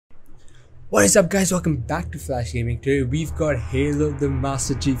What is up, guys? Welcome back to Flash Gaming. Today we've got Halo the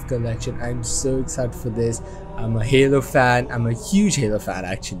Master Chief Collection. I'm so excited for this. I'm a Halo fan. I'm a huge Halo fan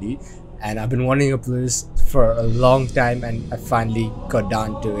actually, and I've been wanting to play this for a long time and I finally got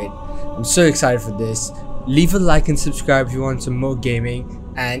down to it. I'm so excited for this. Leave a like and subscribe if you want some more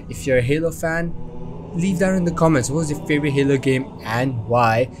gaming, and if you're a Halo fan, leave down in the comments what was your favorite Halo game and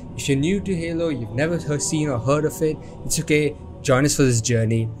why. If you're new to Halo, you've never seen or heard of it, it's okay. Join us for this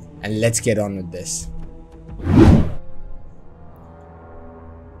journey and let's get on with this.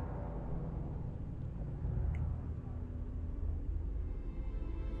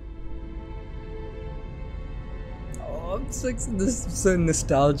 Oh, this is so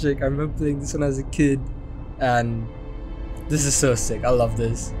nostalgic. I remember playing this when I was a kid, and this is so sick. I love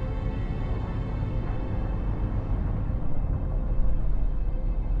this.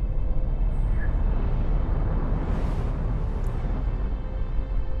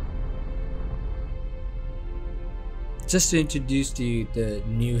 Just to introduce to you the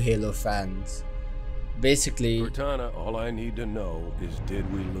new Halo fans, basically, Cortana, all I need to know is, did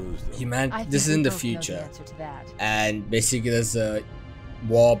we lose them? this is in the future, and basically there's a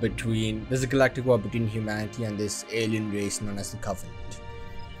galactic war between humanity and this alien race known as the Covenant,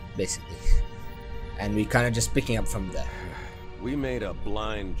 basically, and we kind of just picking up from there. We made a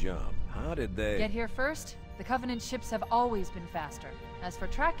blind jump. How did they get here first? The Covenant ships have always been faster. As for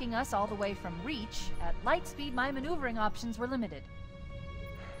tracking us all the way from Reach, at light speed my maneuvering options were limited.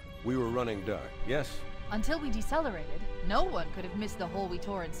 We were running dark, yes? Until we decelerated, no one could have missed the hole we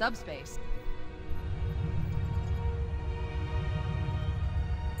tore in subspace.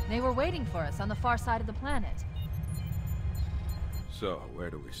 They were waiting for us on the far side of the planet. So, where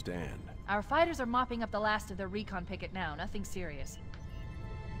do we stand? Our fighters are mopping up the last of their recon picket now, nothing serious.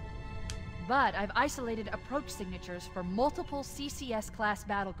 But I've isolated approach signatures for multiple CCS-class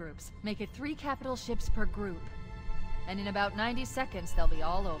battle groups. Make it 3 capital ships per group. And in about 90 seconds, they'll be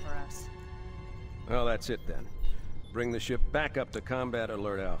all over us. Well, that's it then. Bring the ship back up to Combat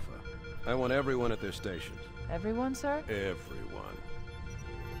Alert Alpha. I want everyone at their stations. Everyone, sir? Everyone.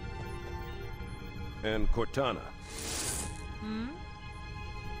 And Cortana. Hmm?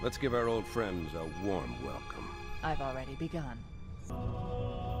 Let's give our old friends a warm welcome. I've already begun.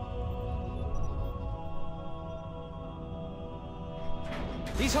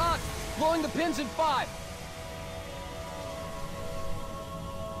 He's hot! Blowing the pins in 5!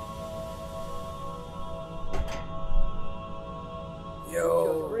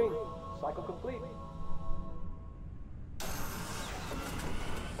 Yo! Green. Cycle complete.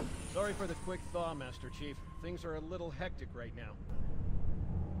 Sorry for the quick thaw, Master Chief. Things are a little hectic right now.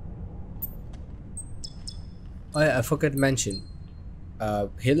 Oh yeah, I forgot to mention.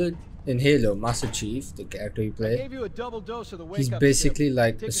 In Halo, Master Chief, the character you play, Gave you a double dose of the he's wake-up basically stim.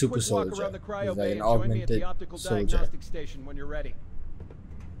 like Take a super quick walk soldier. around the cryo He's bay like an and join me at augmented the optical soldier. diagnostic station when you're ready.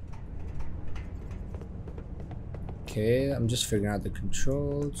 Okay, I'm just figuring out the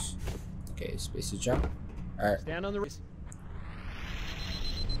controls. Okay, space to jump. Alright. Stand on the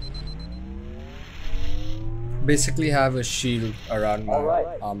Basically have a shield around my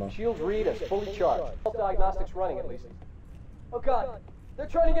Alright. armor. Shields read as fully charged. Diagnostics running at least. Oh god! They're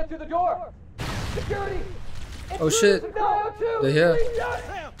trying to get through the door! Security! Oh shit! They're here.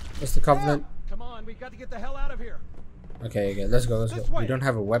 What's the Covenant? Come on, we got to get the hell out of here. Okay, let's go, let's go. We don't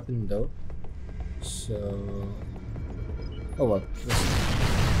have a weapon though. So... Oh well.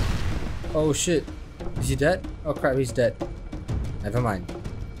 Oh shit. Is he dead? Oh crap, he's dead. Never mind.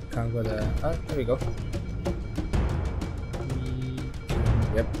 Can't go there. Oh, there we go.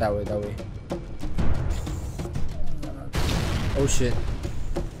 Yep, that way, that way. Oh shit.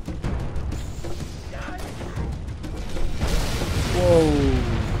 Whoa.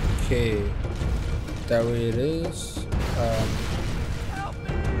 Okay. That way it is.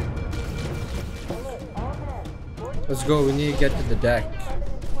 Let's go, we need to get to the deck.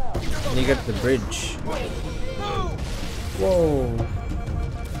 We need to get to the bridge. Whoa.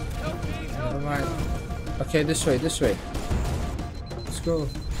 Never mind. Okay, this way, this way. Let's go.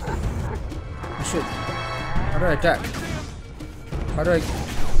 Oh shit. How do I attack? How do I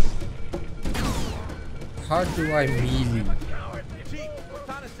melee?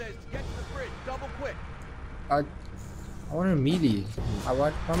 I want to melee.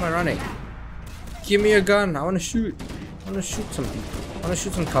 Why am I running? Give me a gun. I want to shoot. I want to shoot some people. I want to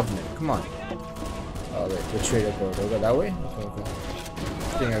shoot some Covenant. Come on. Oh wait, which way to go? Do I go that way? Okay.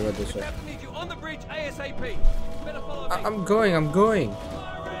 I think I go this way. I'm going.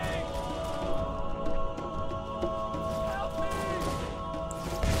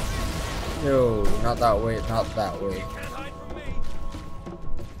 Yo, not that way, not that way.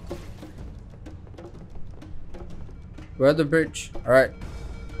 We're at the bridge. Alright.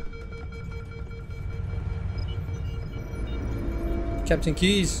 Captain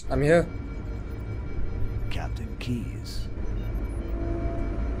Keyes, I'm here. Captain Keyes.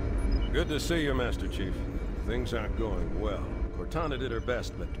 Good to see you, Master Chief. Things aren't going well. Cortana did her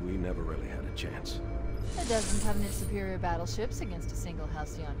best, but we never really had a chance. A dozen Covenant superior battleships against a single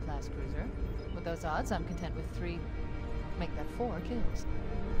Halcyon-class cruiser. With those odds, I'm content with 3, make that 4 kills.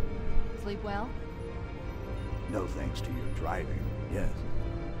 Sleep well? No thanks to your driving, yes.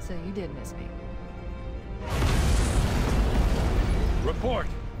 So you did miss me. Report!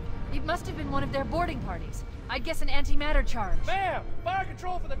 It must have been one of their boarding parties. I'd guess an antimatter charge. Ma'am! Fire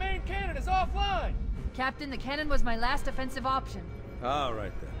control for the main cannon is offline! Captain, the cannon was my last offensive option. All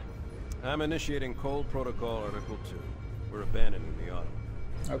right, then. I'm initiating Cold Protocol Article 2. We're abandoning the Autumn.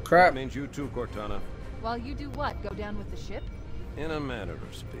 Oh crap. That means you too, Cortana. While you do what? Go down with the ship? In a manner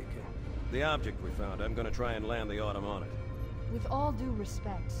of speaking. The object we found, I'm gonna try and land the Autumn on it. With all due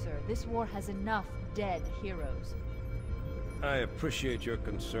respect, sir, this war has enough dead heroes. I appreciate your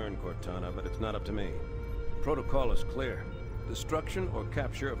concern, Cortana, but it's not up to me. Protocol is clear. Destruction or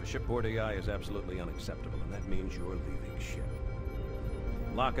capture of a shipboard AI is absolutely unacceptable, and that means you're leaving ship.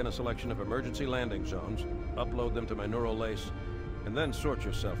 Lock in a selection of emergency landing zones, upload them to my neural lace, and then sort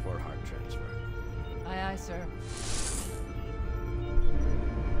yourself for a heart transfer. Aye, aye, sir.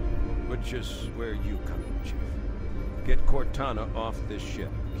 Which is where you come in, Chief. Get Cortana off this ship.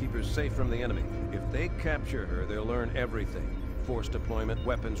 Keep her safe from the enemy. If they capture her, they'll learn everything. Force deployment,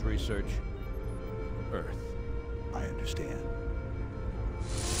 weapons research, Earth. I understand.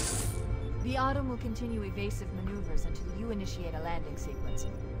 The Autumn will continue evasive maneuvers until you initiate a landing sequence.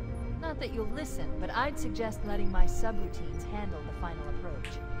 Not that you'll listen, but I'd suggest letting my subroutines handle the final approach.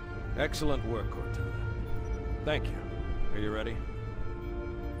 Excellent work, Cortana. Thank you. Are you ready?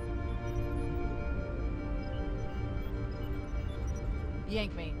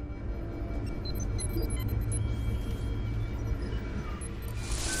 Yank me.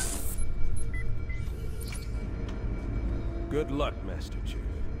 Good luck, Master Chief.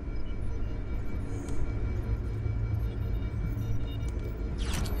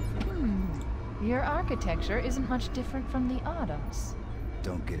 Your architecture isn't much different from the Autumn's.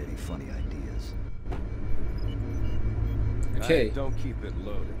 Don't get any funny ideas. Okay. Don't keep it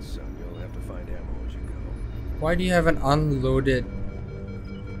loaded, son. You'll have to find ammo as you go. Why do you have an unloaded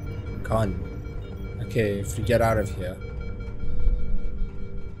gun? Okay, if we get out of here.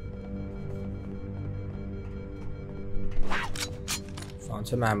 Found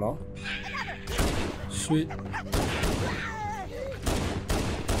some ammo. Sweet.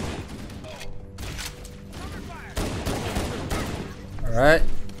 Alright.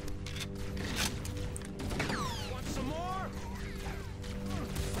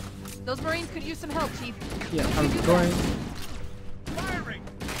 Those Marines could use some help, Chief. Yeah, I'm going.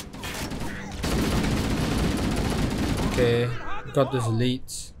 Okay, got this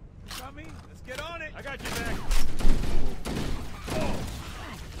elites. Let's get on it. I got your back.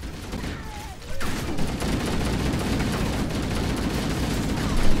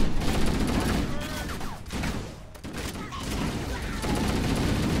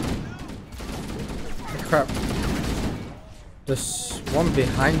 Crap. There's one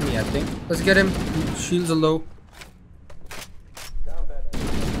behind me, I think. Let's get him. Shields are low.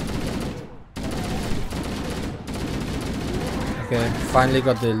 Okay, finally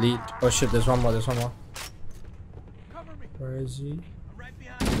got the elite. Oh shit, there's one more, Where is he?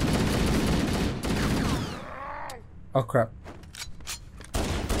 Oh crap.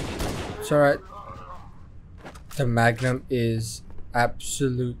 It's alright. The Magnum is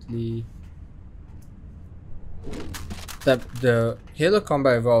absolutely... The Halo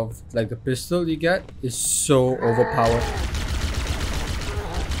Combat Evolved, like the pistol you get, is so overpowered.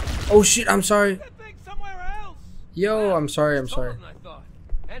 Oh shit, I'm sorry. Yo, I'm sorry. I thought.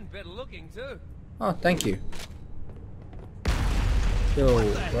 And better looking too. Oh, thank you. Yo,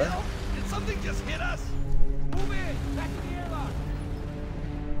 what? Did something just hit us? Move in! Back to the airlock!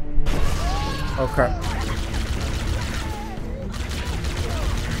 Oh crap.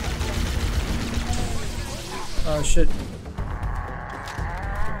 Oh shit.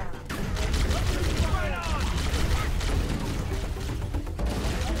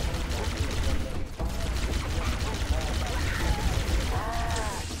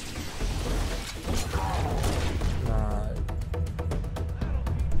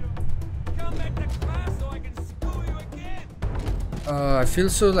 I feel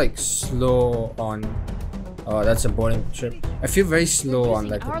so like slow on. Oh, that's a boarding trip. I feel very slow on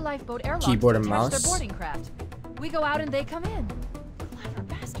like our lifeboat airlock keyboard to and attach mouse. their boarding craft. We go out and they come in. Clever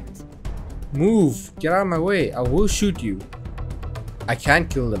bastards. Move! Get out of my way. I will shoot you. I can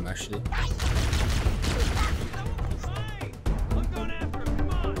kill them actually.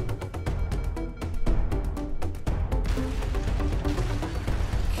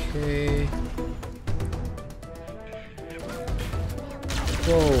 Okay.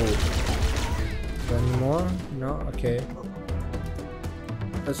 Whoa. One more? No? Okay.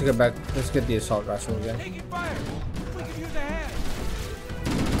 Let's get back. Let's get the assault rifle again. Taking fire! We could use a hand!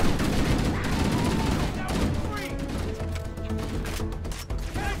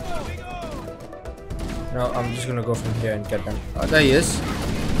 No, I'm just gonna go from here and get them. Oh, there he is.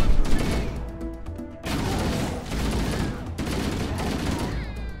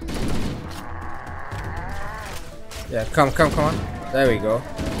 Yeah, come on. There we go.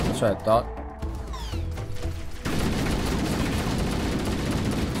 That's what I thought.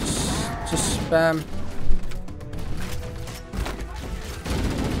 Just spam.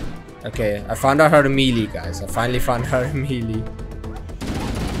 Okay, I found out how to melee, guys. I finally found out how to melee.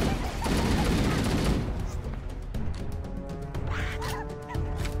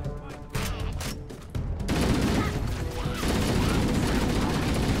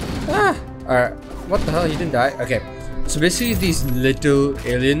 Alright, what the hell? He didn't die? Okay, so basically these little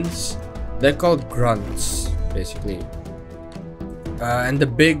aliens, they're called grunts, basically. And the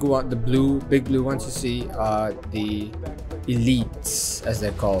big one, the big blue ones you see are the elites, as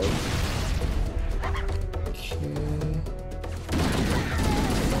they're called. Okay.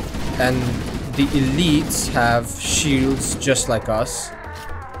 And the elites have shields just like us.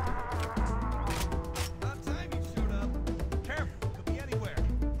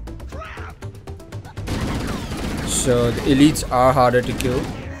 So the elites are harder to kill.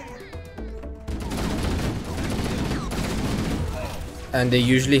 And they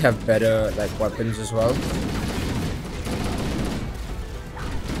usually have better like weapons as well.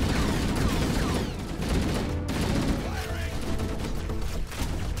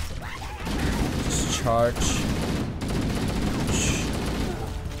 Just charge.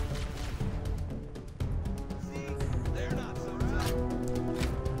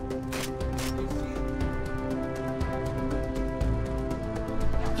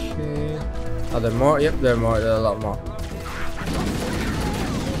 Okay. Are there more? Yep, there are more. There are a lot more.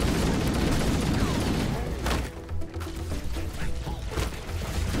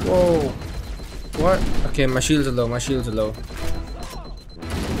 Whoa. What? Okay, my shields are low. My shields are low.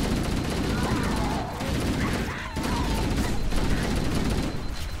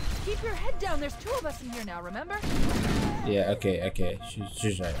 Keep your head down. There's 2 of us in here now, remember? Yeah, okay.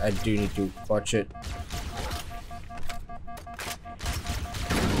 She's right. I do need to watch it.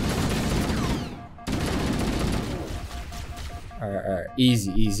 Alright.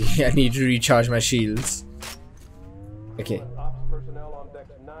 Easy. I need to recharge my shields. Okay. Ops personnel on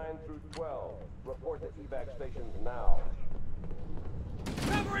decks 9 through 12. Report to evac stations now.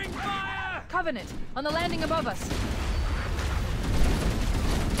 Covering fire! Covenant, on the landing above us.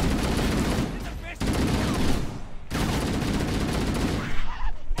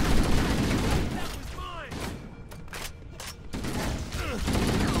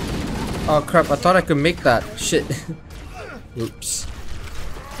 Oh crap, I thought I could make that. Shit. Oops.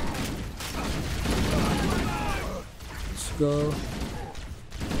 Let's go.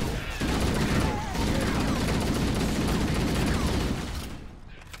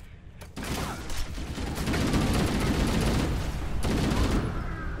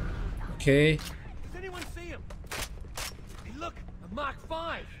 Okay. Does anyone see him? Hey, look, a Mark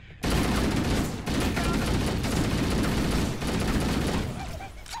 5.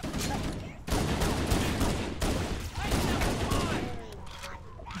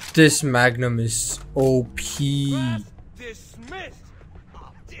 This Magnum is OP. Dismissed. Oh,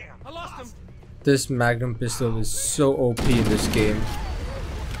 damn. I lost him. This Magnum pistol is so OP in this game.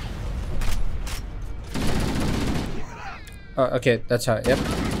 Oh, okay, that's how. Yep.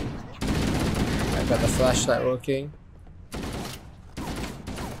 I got the flashlight working.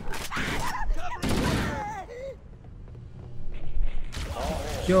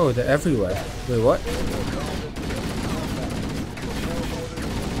 Yo, they're everywhere. Wait, what?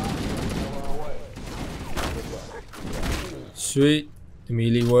 Sweet. The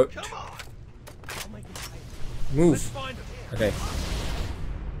melee worked. Move. Okay.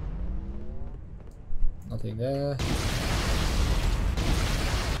 Nothing there.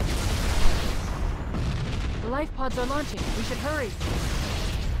 The life pods are launching. We should hurry.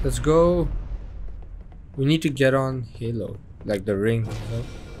 Let's go. We need to get on Halo. Like the ring. You know?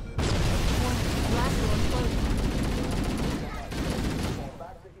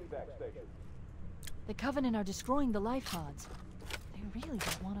 The Covenant are destroying the life pods. They really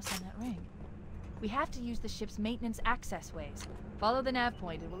don't want us on that ring. We have to use the ship's maintenance access ways. Follow the nav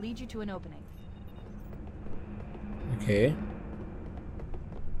point. It will lead you to an opening. Okay.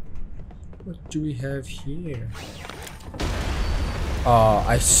 What do we have here? Oh,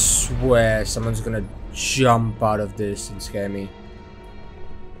 I swear someone's gonna jump out of this and scare me.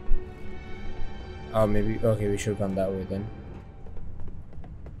 Oh, maybe. Okay, we should have gone that way then.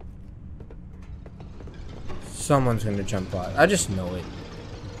 Someone's gonna jump out. I just know it.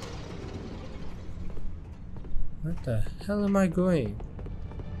 What the hell am I going?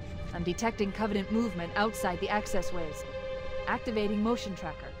 I'm detecting Covenant movement outside the access ways. Activating motion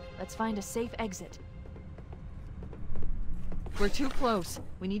tracker. Let's find a safe exit. We're too close.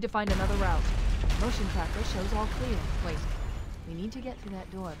 We need to find another route. Motion tracker shows all clear. Wait. We need to get through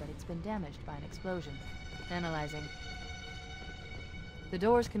that door, but it's been damaged by an explosion. Analyzing. The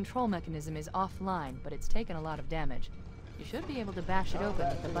door's control mechanism is offline, but it's taken a lot of damage. You should be able to bash it open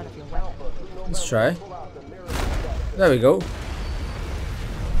with the butt of your weapon. Let's try. There we go.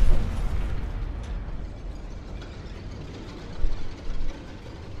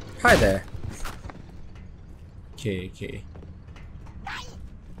 Hi there. Okay, okay.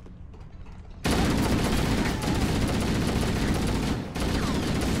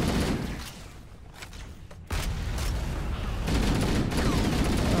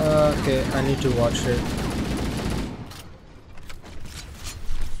 Okay, I need to watch it.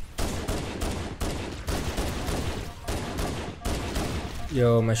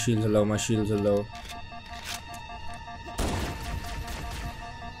 Yo, my shields are low, my shields are low.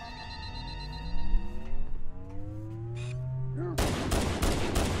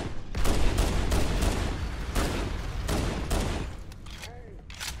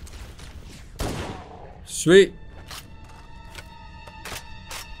 Sweet.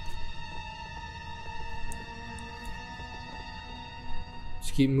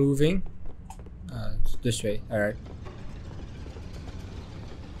 Just keep moving. It's this way. All right.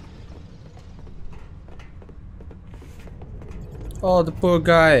 Oh, the poor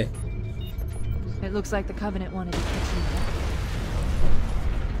guy. It looks like the Covenant wanted to catch you.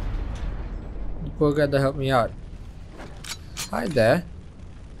 The poor guy that helped me out. Hi there.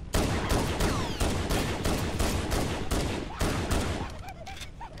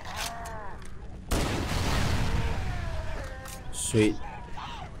 Sweet.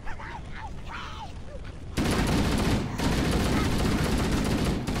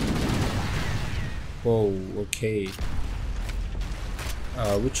 Whoa, okay.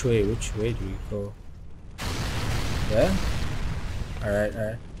 Which way do we go? Yeah? Alright,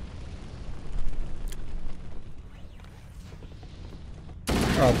 alright.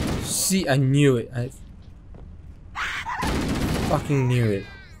 Oh, see, I knew it. I fucking knew it.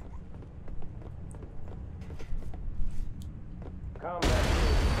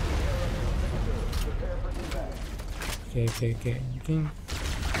 Okay.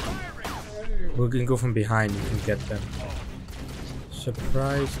 We can go from behind. You can get them.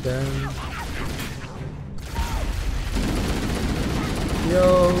 Surprise them.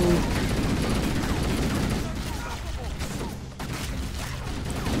 Yo.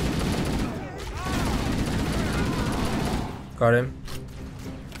 Got him.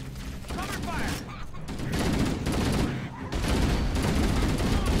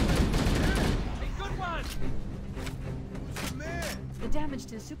 The damage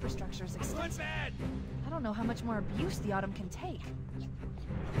to the superstructure is extensive. I don't know how much more abuse the Autumn can take.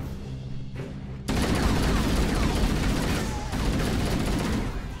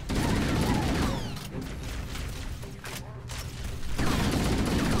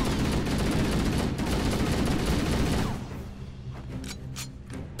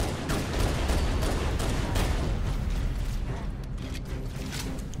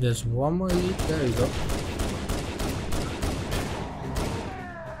 There's one more elite. There you go.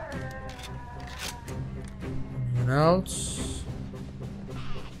 Anyone else?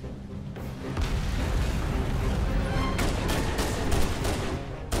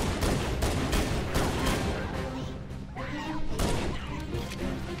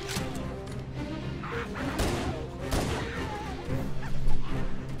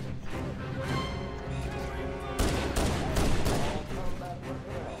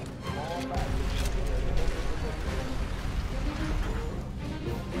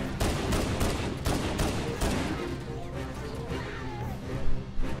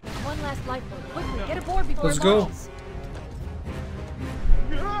 Lifeboat, quickly, get aboard before Let's it go. falls.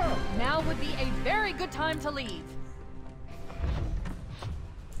 Now would be a very good time to leave.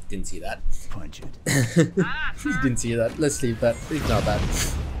 Didn't see that. Punch it. Didn't see that. Let's leave that. Ignore that.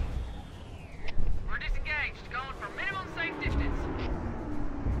 We're disengaged, going for minimum safe distance.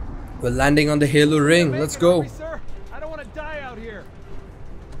 We're landing on the Halo ring. Let's go. Sir, I don't want to die out here.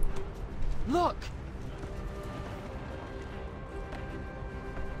 Look!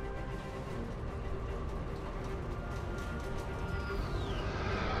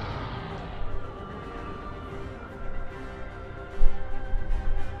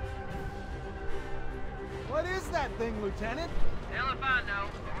 What is that thing, Lieutenant? Hell if I know,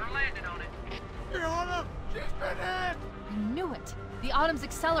 but we're landing on it. You're on him! She's been hit! I knew it! The Autumn's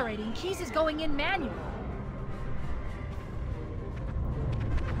accelerating. Keys is going in manual.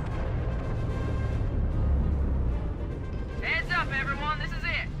 Heads up, everyone, this is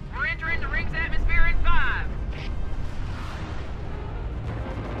it. We're entering the ring's atmosphere in 5.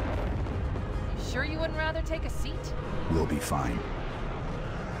 You sure you wouldn't rather take a seat? We'll be fine.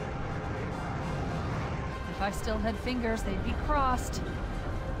 If I still had fingers, they'd be crossed.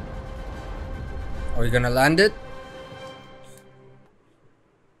 Are we gonna land it?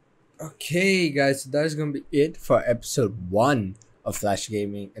 Okay guys, so that is gonna be it for episode 1 of Flash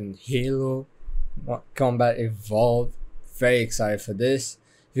Gaming and Halo Combat Evolved. Very excited for this.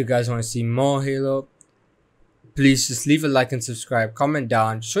 If you guys want to see more Halo, please just leave a like and subscribe, comment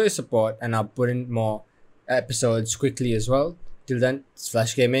down, show your support, and I'll put in more episodes quickly as well. Till then, it's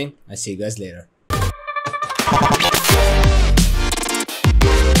Flash Gaming. I'll see you guys later.